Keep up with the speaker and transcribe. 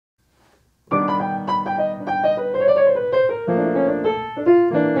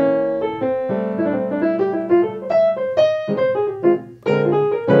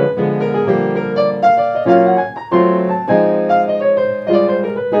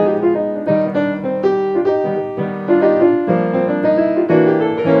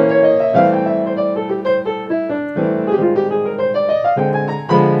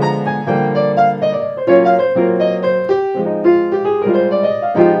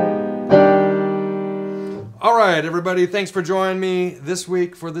right, everybody, thanks for joining me this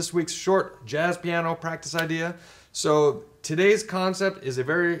week for this week's short jazz piano practice idea. So today's concept is a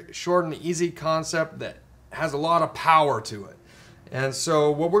very short and easy concept that has a lot of power to it. And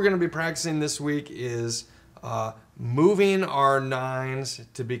so what we're going to be practicing this week is moving our nines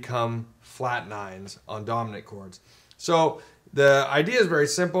to become flat nines on dominant chords. So the idea is very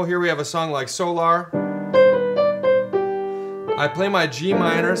simple. Here we have a song like Solar. I play my G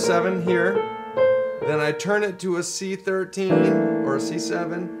minor 7 here. Then I turn it to a C13 or a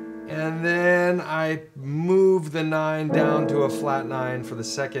C7, and then I move the 9 down to a flat 9 for the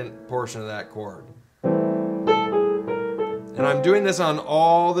second portion of that chord. And I'm doing this on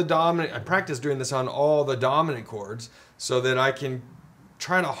all the dominant, I practice doing this on all the dominant chords so that I can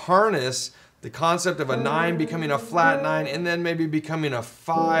try to harness the concept of a 9 becoming a flat 9 and then maybe becoming a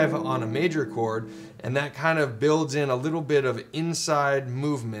 5 on a major chord, and that kind of builds in a little bit of inside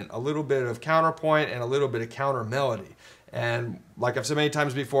movement, a little bit of counterpoint, and a little bit of counter melody. And like I've said many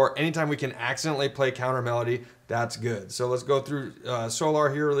times before, anytime we can accidentally play counter melody, that's good. So let's go through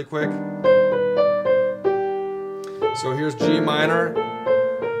Solar here really quick. So here's G minor,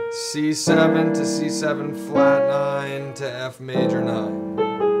 C7 to C7 flat 9 to F major 9.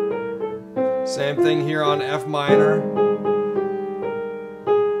 Same thing here on F minor,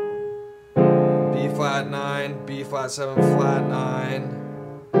 B flat 9, B flat 7 flat 9.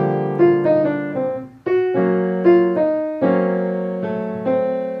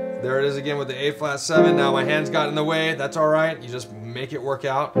 There it is again with the A flat 7. Now my hands got in the way, that's alright, you just make it work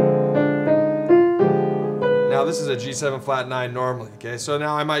out. Now this is a G7 flat 9 normally, okay? So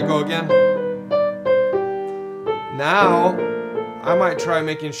now I might go again. Now I might try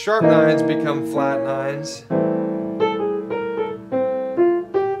making sharp 9s become flat 9s.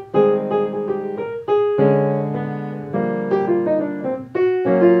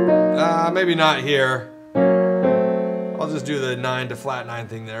 Maybe not here. I'll just do the 9 to flat 9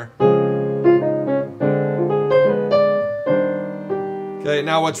 thing there. Okay,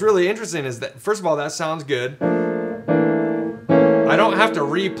 now what's really interesting is that, first of all, that sounds good. I don't have to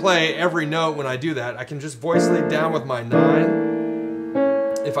replay every note when I do that. I can just voice lead down with my 9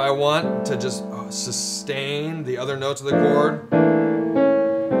 if I want to just sustain the other notes of the chord.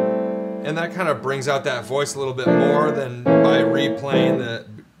 And that kind of brings out that voice a little bit more than by replaying the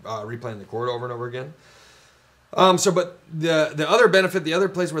chord over and over again. But the other benefit, the other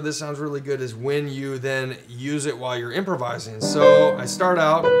place where this sounds really good is when you then use it while you're improvising. So I start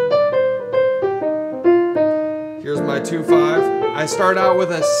out, here's my 2-5. I start out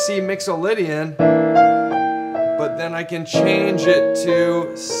with a C mixolydian, but then I can change it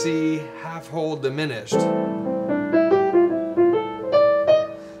to C half whole diminished.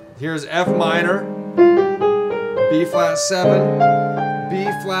 Here's F minor, B flat 7, B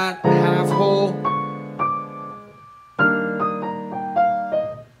flat half whole.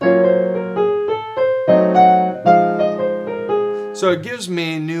 So it gives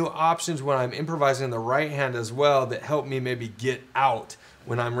me new options when I'm improvising in the right hand as well that help me maybe get out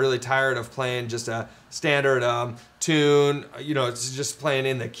when I'm really tired of playing just a standard tune. You know, it's just playing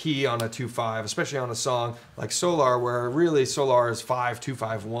in the key on a 2-5, especially on a song like Solar, where really Solar is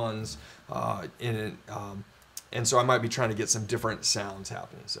 5-2-5-1s in it. And so I might be trying to get some different sounds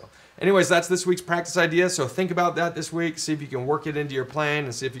happening. So anyways, that's this week's practice idea. So think about that this week. See if you can work it into your playing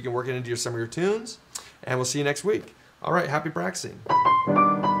and see if you can work it into some of your tunes. And we'll see you next week. All right, happy practicing.